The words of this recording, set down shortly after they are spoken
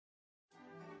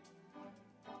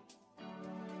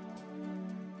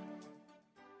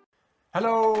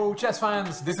Hello chess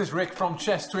fans, this is Rick from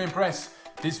Chess to Impress.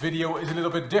 This video is a little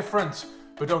bit different,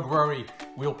 but don't worry,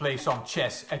 we'll play some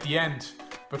chess at the end.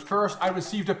 But first I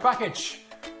received a package,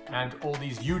 and all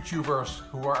these YouTubers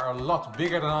who are a lot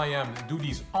bigger than I am do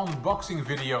these unboxing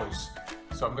videos.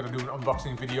 So I'm gonna do an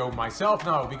unboxing video myself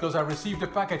now, because I received a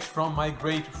package from my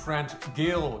great friend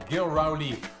Gill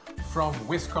Rowley from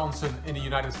Wisconsin in the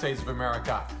United States of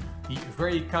America. He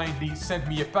very kindly sent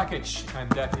me a package, and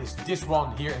that is this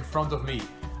one here in front of me.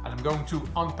 And I'm going to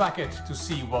unpack it to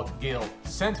see what Gill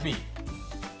sent me.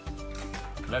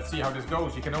 Let's see how this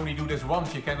goes. You can only do this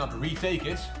once, you cannot retake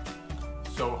it.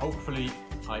 So hopefully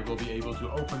I will be able to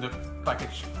open the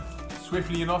package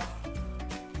swiftly enough.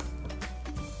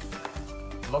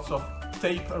 Lots of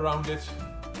tape around it.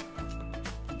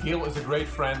 Gill is a great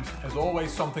friend, has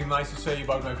always something nice to say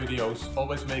about my videos,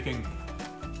 always making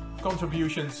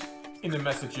contributions in the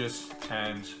messages,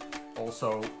 and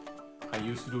also I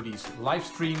used to do these live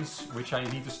streams, which I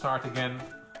need to start again.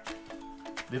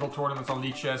 Little tournaments on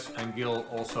Lead Chess, and Gill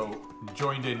also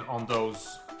joined in on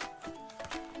those.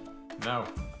 Now,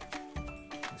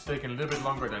 it's taking a little bit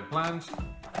longer than planned.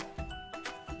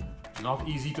 Not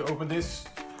easy to open this.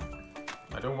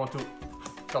 I don't want to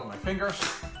cut my fingers.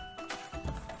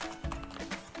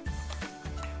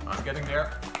 I'm getting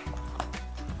there.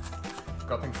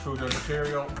 Cutting through the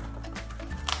material.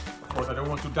 Of course, I don't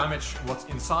want to damage what's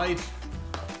inside.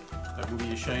 That would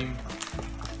be a shame.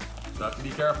 So I have to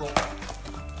be careful.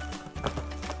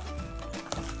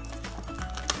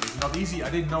 It's not easy. I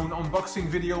didn't know an unboxing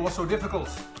video was so difficult.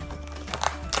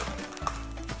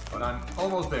 But I'm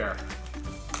almost there.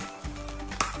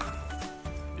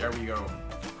 There we go.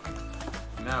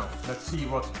 Now, let's see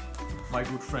what my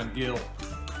good friend Gill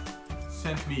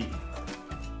sent me.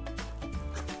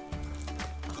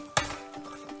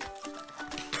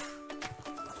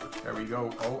 There we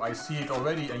go. Oh, I see it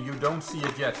already and you don't see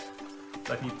it yet.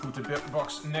 Let me put the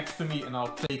box next to me and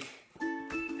I'll take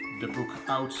the book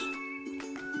out.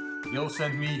 Gill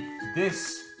sent me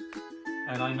this,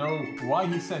 and I know why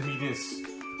he sent me this.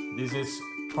 This is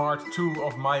part 2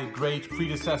 of my great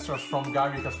predecessors from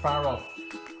Garry Kasparov.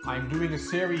 I'm doing a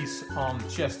series on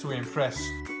Chess to Impress,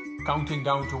 counting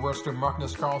down towards the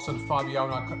Magnus Carlsen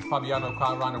Fabiano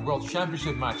Caruana World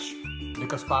Championship match. The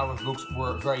Kasparov books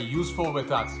were very useful with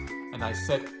that, and I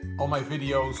said on my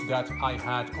videos that I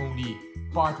had only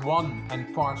part 1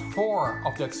 and part 4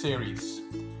 of that series.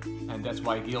 And that's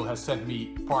why Gill has sent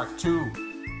me part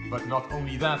 2. But not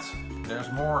only that,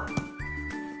 there's more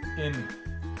in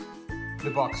the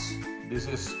box. This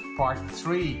is part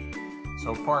 3.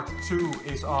 So part 2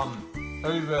 is on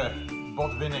Euwe,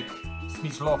 Botvinnik,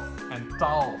 Smyslov and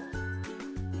Tal.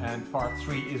 And part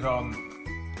 3 is on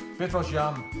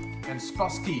Petrosyan and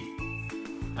Spassky.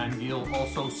 And Gill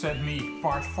also sent me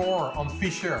part 4 on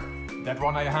Fischer. That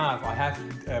one I have. I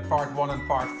have part 1 and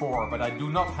part 4, but I do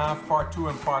not have part 2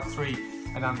 and part 3.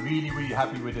 And I'm really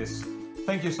happy with this.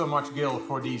 Thank you so much, Gill,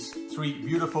 for these 3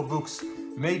 beautiful books.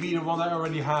 Maybe the one I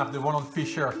already have, the one on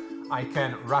Fischer, I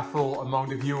can raffle among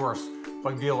the viewers.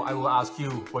 But Gill, I will ask you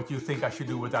what you think I should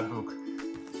do with that book.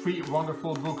 3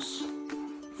 wonderful books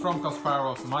from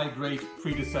Kasparov, my great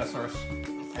predecessors.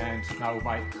 And now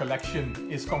my collection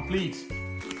is complete.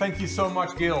 Thank you so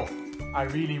much, Gill. I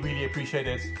really appreciate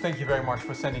it. Thank you very much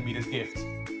for sending me this gift.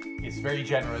 It's very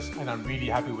generous and I'm really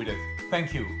happy with it.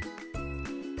 Thank you.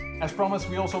 As promised,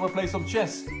 we also will play some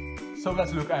chess. So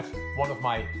let's look at one of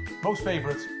my most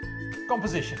favorite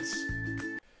compositions.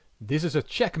 This is a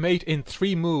checkmate in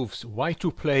 3 moves. White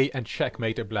to play and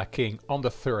checkmate a black king on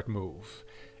the 3rd move.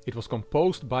 It was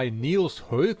composed by Niels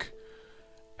Heuk.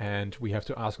 And we have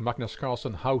to ask Magnus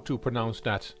Carlsen how to pronounce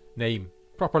that name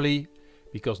properly,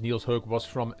 because Niels Heuk was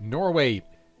from Norway.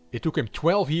 It took him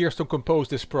 12 years to compose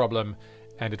this problem,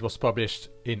 and it was published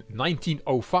in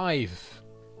 1905.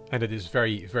 And it is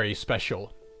very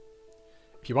special.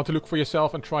 If you want to look for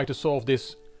yourself and try to solve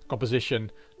this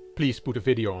composition, please put the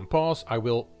video on pause. I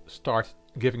will start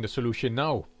giving the solution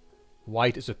now.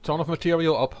 White is a ton of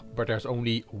material up, but there's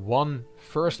only one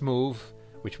first move,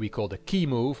 which we call the key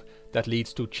move, that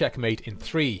leads to checkmate in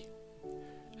 3.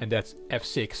 And that's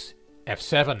f6,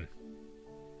 f7.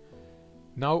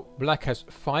 Now black has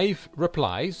 5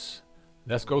 replies.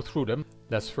 Let's go through them.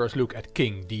 Let's first look at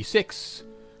king d6.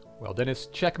 Well, then it's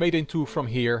checkmate in 2 from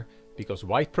here, because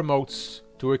white promotes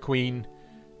to a queen,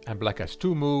 and black has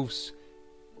 2 moves.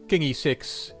 King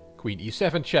e6, queen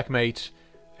e7 checkmate,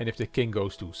 and if the king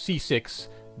goes to c6,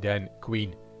 then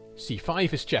queen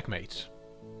c5 is checkmate.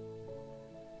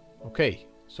 Okay,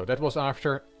 so that was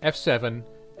after f7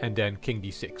 and then king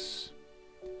d6.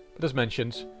 But as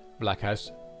mentioned, black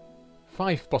has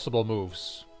 5 possible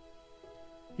moves.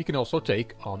 he can also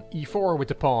take on e4 with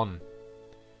the pawn.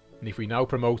 And if we now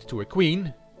promote to a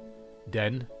queen,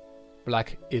 then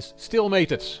black is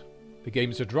stalemated. The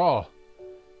game is a draw,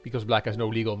 because black has no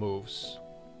legal moves.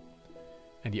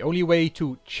 And the only way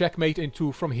to checkmate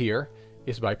into from here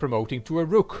is by promoting to a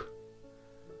rook.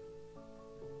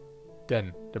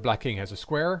 Then the black king has a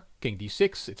square, king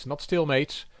d6, it's not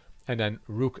stalemate, and then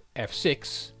rook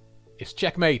f6 is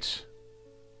checkmate.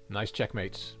 Nice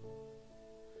checkmate.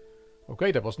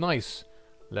 Okay, that was nice.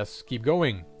 Let's keep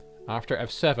going. After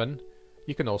f7,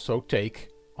 you can also take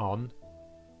on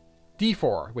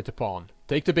d4 with the pawn.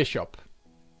 Take the bishop.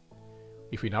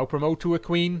 If we now promote to a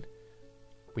queen,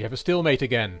 we have a stalemate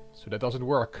again, so that doesn't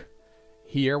work.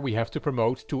 Here we have to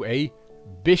promote to a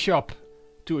bishop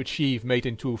to achieve mate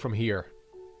in 2 from here.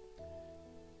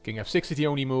 King f6 is the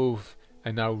only move,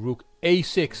 and now rook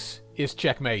a6 is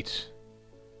checkmate.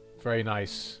 Very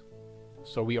nice.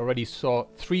 So we already saw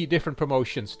 3 different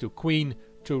promotions, to queen,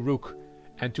 to rook,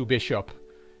 and to bishop.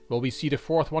 Will we see the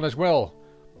 4th one as well?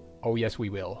 Oh yes, we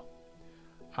will.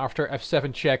 After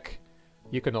f7 check,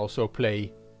 you can also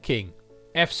play king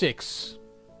f6.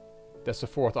 That's the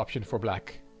 4th option for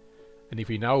black. And if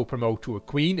we now promote to a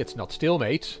queen, it's not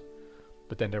stalemate.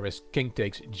 But then there is king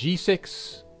takes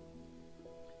g6,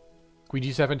 queen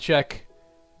g7 check,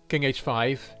 king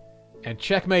h5, and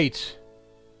checkmate.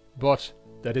 But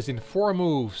that is in 4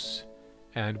 moves,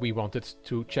 and we wanted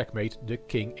to checkmate the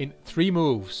king in 3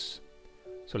 moves.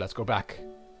 So let's go back.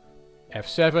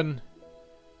 f7,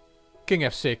 king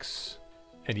f6,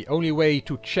 and the only way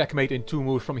to checkmate in 2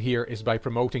 moves from here is by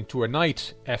promoting to a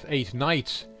knight, f8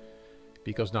 knight,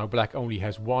 because now black only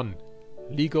has 1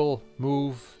 legal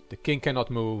move, the king cannot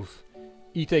move,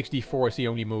 e takes d4 is the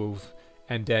only move,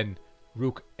 and then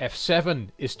rook f7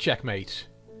 is checkmate.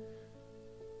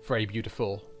 Very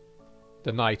beautiful.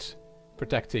 The knight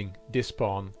protecting this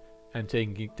pawn and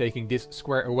taking this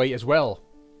square away as well.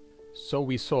 So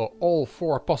we saw all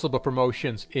 4 possible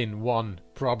promotions in one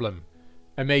problem.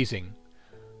 Amazing.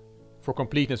 For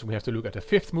completeness we have to look at the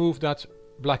 5th move that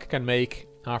black can make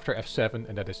after f7,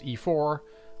 and that is e4.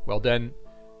 Well then,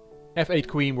 f8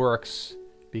 queen works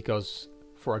because,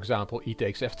 for example, e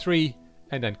takes f3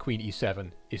 and then queen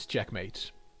e7 is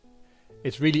checkmate.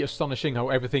 It's really astonishing how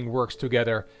everything works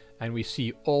together, and we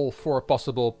see all 4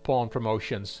 possible pawn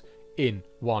promotions in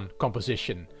one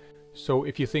composition. So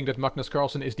if you think that Magnus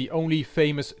Carlsen is the only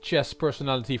famous chess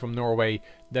personality from Norway,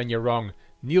 then you're wrong.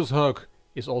 Niels Haug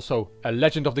is also a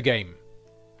legend of the game.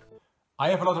 I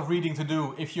have a lot of reading to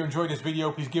do. If you enjoyed this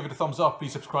video, please give it a thumbs up,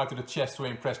 please subscribe to the Chess to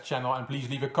Impress channel, and please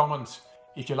leave a comment.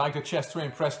 If you like the Chess to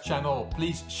Impress channel,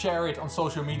 please share it on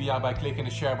social media by clicking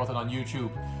the share button on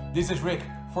YouTube. This is Rick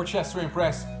for Chess to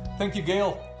Impress. Thank you,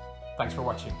 Gill. Thanks for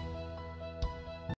watching.